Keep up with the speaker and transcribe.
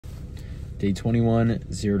Day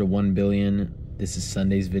 21, 0 to 1 billion. This is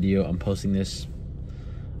Sunday's video. I'm posting this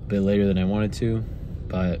a bit later than I wanted to,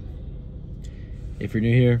 but if you're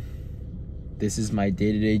new here, this is my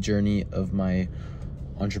day-to-day journey of my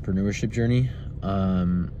entrepreneurship journey,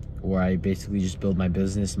 where I basically just build my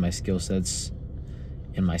business, my skill sets,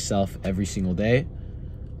 and myself every single day.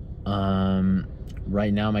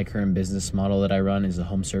 Right now, my current business model that I run is a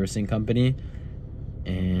home servicing company,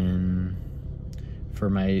 and for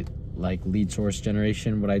my lead source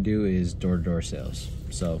generation, what I do is door-to-door sales.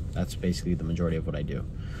 So that's basically the majority of what I do.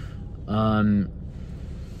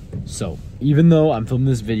 So even though I'm filming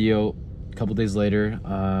this video a couple days later,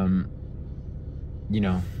 you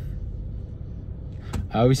know,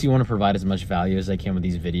 I obviously want to provide as much value as I can with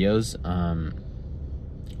these videos. A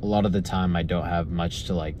lot of the time I don't have much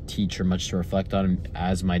to teach or much to reflect on,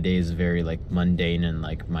 as my day is very mundane, and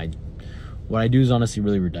what I do is honestly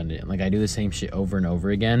really redundant. I do the same shit over and over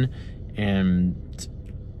again, and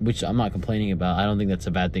which I'm not complaining about. I don't think that's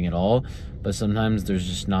a bad thing at all, but sometimes there's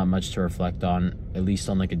just not much to reflect on, at least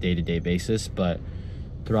on a day-to-day basis. But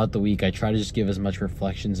throughout the week, I try to just give as much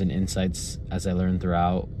reflections and insights as I learn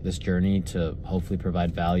throughout this journey to hopefully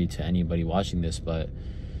provide value to anybody watching this. But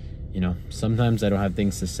you know, sometimes I don't have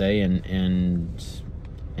things to say, and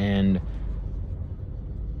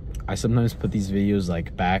I sometimes put these videos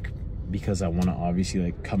back because I want to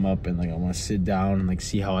obviously come up and I want to sit down and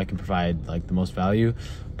see how I can provide the most value.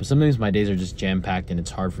 But sometimes my days are just jam-packed, and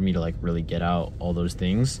it's hard for me to really get out all those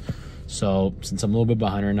things. So since I'm a little bit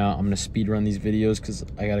behind right now, I'm gonna speed run these videos because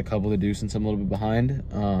I got a couple to do since I'm a little bit behind.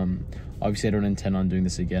 Obviously I don't intend on doing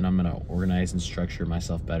this again. I'm gonna organize and structure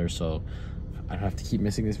myself better so I don't have to keep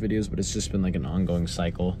missing these videos, but it's just been an ongoing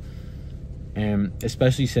cycle. And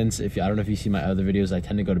especially since, I don't know if you see my other videos, I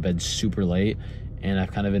tend to go to bed super late, and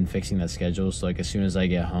I've kind of been fixing that schedule. So as soon as I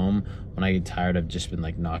get home, when I get tired, I've just been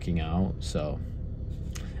knocking out. So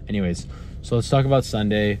anyways, so let's talk about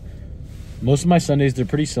Sunday. Most of my Sundays, they're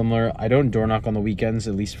pretty similar. I don't door knock on the weekends,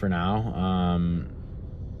 at least for now,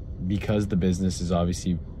 because the business is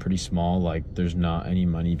obviously pretty small. There's not any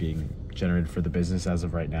money being generated for the business as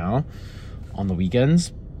of right now on the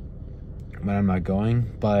weekends when I'm not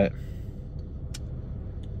going. But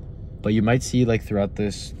you might see throughout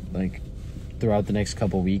this, throughout the next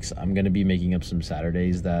couple weeks, I'm gonna be making up some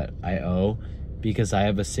Saturdays that I owe, because I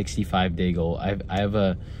have a 65-day goal. I have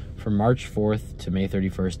a, from March 4th to May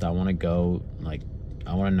 31st, I want to go,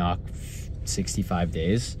 I want to knock 65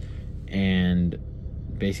 days, and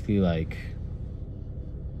basically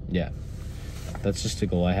yeah, that's just a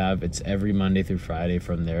goal I have. It's every Monday through Friday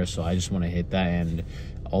from there, so I just want to hit that. And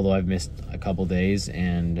although I've missed a couple days,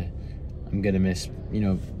 and I'm gonna miss,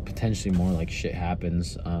 potentially more, shit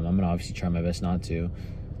happens, I'm gonna obviously try my best not to.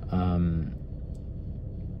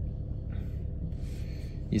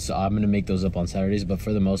 So I'm gonna make those up on Saturdays, but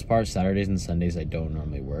for the most part, Saturdays and Sundays I don't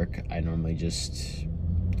normally work. I normally just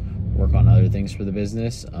work on other things for the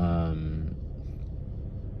business.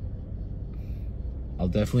 I'll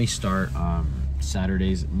definitely start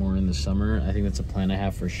Saturdays more in the summer. I think that's a plan I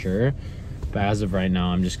have for sure. But as of right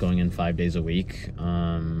now, I'm just going in 5 days a week.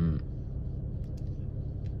 And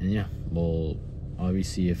yeah, well,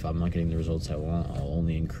 obviously if I'm not getting the results I want, I'll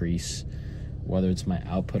only increase whether it's my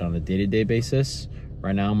output on a day-to-day basis.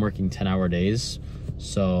 Right now I'm working 10-hour days.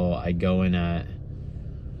 So I go in I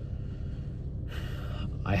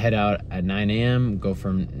head out at 9 a.m., go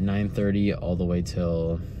from 9:30 all the way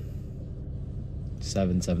till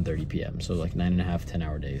 7:30 p.m. So 9.5,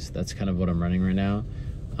 10-hour days. That's kind of what I'm running right now.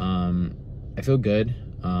 I feel good.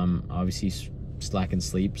 Obviously slack in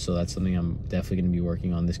sleep, so that's something I'm definitely going to be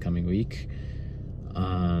working on this coming week.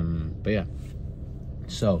 But yeah,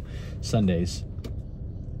 so Sundays.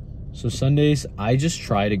 So Sundays, I just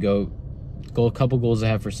try to go a couple goals I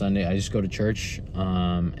have for Sunday. I just go to church,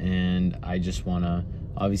 and I just want to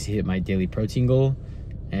obviously hit my daily protein goal,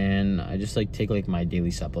 and I just take my daily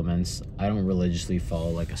supplements. I don't religiously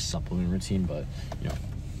follow a supplement routine, but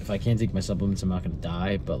if I can't take my supplements, I'm not gonna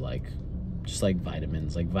die. But just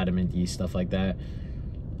vitamins, vitamin D, stuff like that.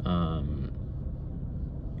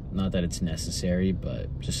 Not that it's necessary,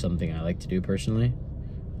 but just something I like to do personally.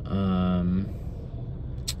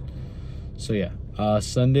 So yeah,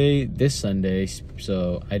 this Sunday,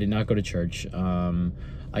 so I did not go to church. I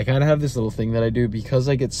kind of have this little thing that I do because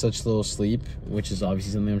I get such little sleep, which is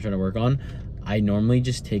obviously something I'm trying to work on. I normally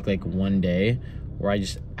just take one day where I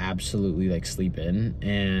just absolutely sleep in,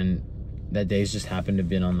 and that days just happen to have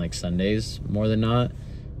been on Sundays more than not.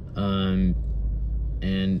 And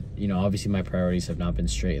obviously my priorities have not been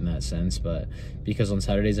straight in that sense, but because on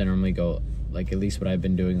Saturdays I normally go at least what I've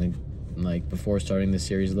been doing like before starting this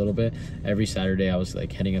series a little bit, every Saturday I was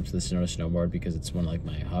like heading up to the Sonora snowboard because it's one of like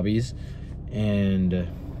my hobbies. And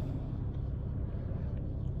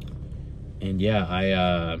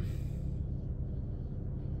yeah,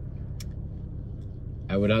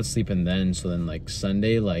 I would not sleep in then. So then like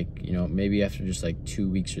Sunday, like, you know, maybe after just like 2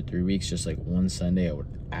 weeks or 3 weeks, just like one Sunday, I would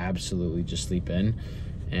absolutely just sleep in.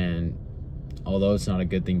 And although it's not a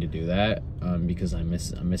good thing to do that, because I'm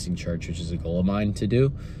missing church, which is a goal of mine to do,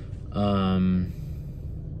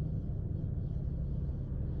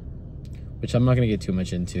 which I'm not going to get too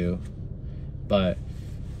much into, but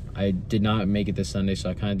I did not make it this Sunday, so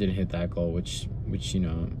I kind of didn't hit that goal, which, you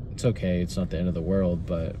know, it's okay. It's not the end of the world,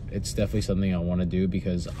 but it's definitely something I want to do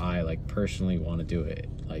because I like personally want to do it.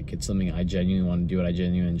 Like, it's something I genuinely want to do and I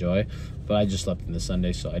genuinely enjoy, but I just slept in the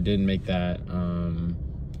Sunday, so I didn't make that.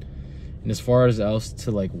 And as far as else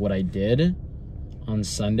to like what I did on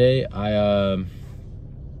Sunday, I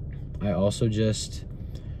also just,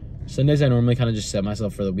 Sundays I normally kind of just set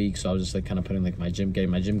myself for the week, so I was just like kind of putting like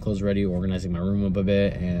getting my gym clothes ready, organizing my room up a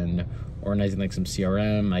bit, and organizing like some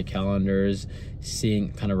CRM, my calendars,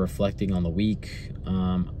 kind of reflecting on the week.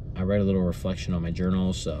 I write a little reflection on my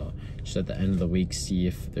journal, so just at the end of the week, see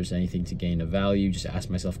if there's anything to gain of value, just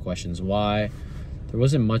ask myself questions why. There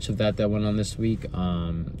wasn't much of that went on this week.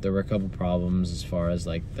 There were a couple problems as far as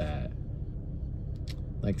like that,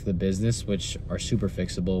 like the business, which are super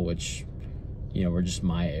fixable, which, you know, were just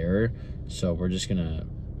my error. So we're just gonna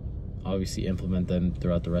obviously implement them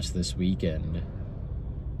throughout the rest of this week, and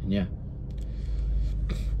yeah.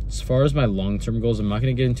 As far as my long-term goals, I'm not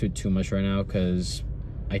gonna get into it too much right now because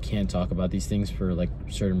I can't talk about these things for like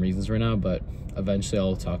certain reasons right now, but eventually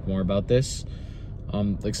I'll talk more about this.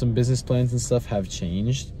 Like some business plans and stuff have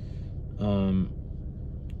changed.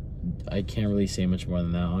 I can't really say much more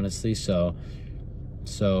than that, honestly. So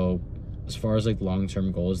as far as like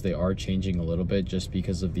long-term goals, they are changing a little bit just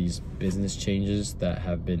because of these business changes that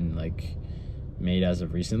have been like made as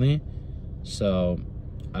of recently. So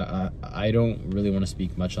I don't really want to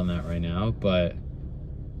speak much on that right now, but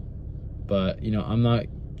you know, I'm not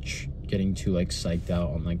getting too like psyched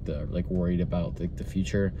out on like worried about like the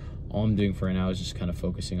future. All I'm doing for right now is just kind of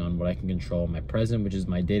focusing on what I can control in my present, which is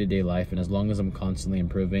my day-to-day life. And as long as I'm constantly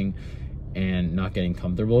improving and not getting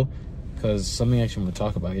comfortable, because something I actually want to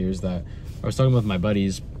talk about here is that I was talking with my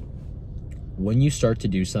buddies, when you start to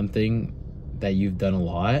do something that you've done a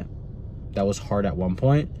lot, that was hard at one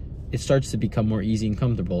point, it starts to become more easy and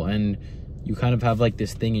comfortable. And you kind of have like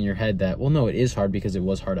this thing in your head that, well, no, it is hard because it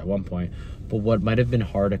was hard at one point, but what might have been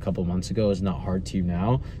hard a couple months ago is not hard to you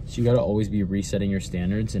now. So you got to always be resetting your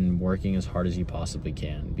standards and working as hard as you possibly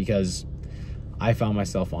can, because I found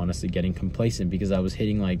myself honestly getting complacent because I was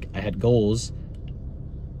hitting, like, I had goals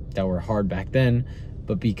that were hard back then,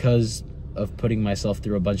 but because of putting myself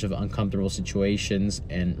through a bunch of uncomfortable situations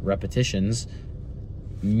and repetitions,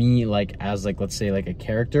 me, like, as like, let's say like a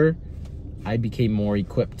character, I became more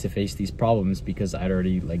equipped to face these problems because I'd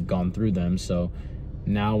already like gone through them. So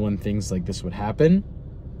now when things like this would happen,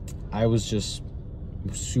 I was just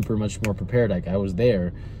super much more prepared. Like, I was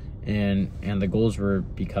there, and the goals were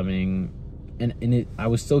becoming, and I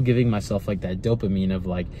was still giving myself like that dopamine of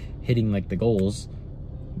like hitting like the goals,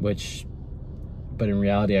 but in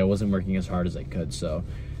reality I wasn't working as hard as I could. So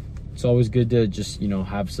it's always good to just, you know,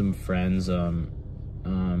 have some friends.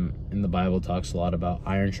 In the Bible talks a lot about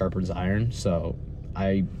iron sharpens iron, so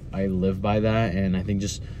I live by that, and I think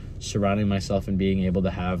just surrounding myself and being able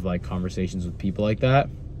to have like conversations with people like that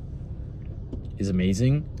is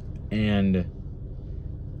amazing. And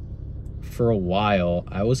for a while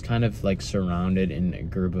I was kind of like surrounded in a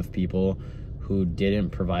group of people who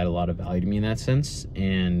didn't provide a lot of value to me in that sense,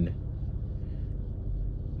 and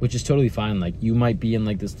which is totally fine. Like, you might be in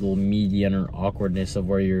like this little median or awkwardness of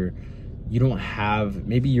where you don't have,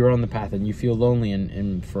 maybe you're on the path and you feel lonely,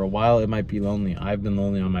 and for a while it might be lonely. I've been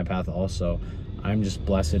lonely on my path also. I'm just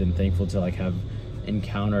blessed and thankful to like have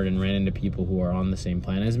encountered and ran into people who are on the same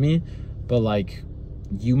plan as me. But like,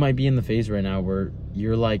 you might be in the phase right now where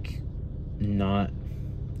you're like not,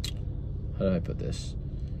 how do I put this?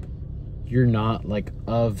 You're not like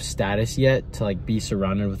of status yet to like be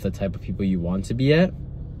surrounded with the type of people you want to be at.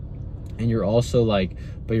 And you're also like,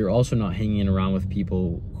 but you're also not hanging around with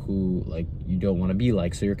people who like you don't want to be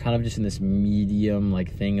like. So you're kind of just in this medium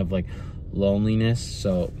like thing of like loneliness.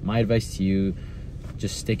 So my advice to you,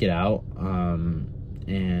 just stick it out,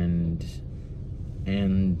 and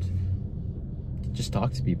just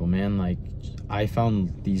talk to people, man. Like, I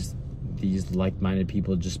found these like-minded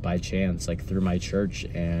people just by chance, like through my church,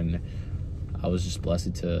 and I was just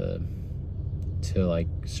blessed to like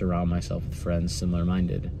surround myself with friends similar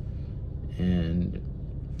minded.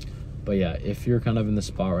 But But yeah, if you're kind of in the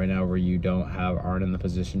spot right now where you aren't in the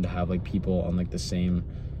position to have like people on like who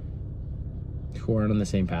aren't on the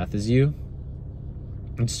same path as you,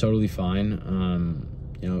 it's totally fine.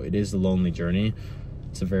 You know, it is a lonely journey.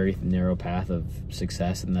 It's a very narrow path of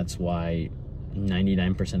success, and that's why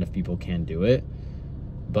 99% of people can't do it.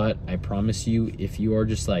 But I promise you, if you are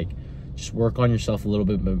just work on yourself a little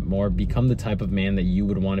bit more, become the type of man that you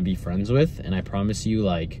would want to be friends with, and I promise you,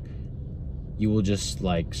 like, you will just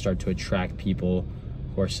like start to attract people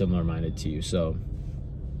who are similar minded to you. So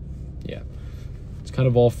yeah, it's kind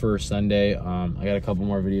of all for Sunday. I got a couple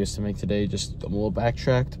more videos to make today, just I'm a little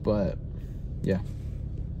backtracked, but yeah.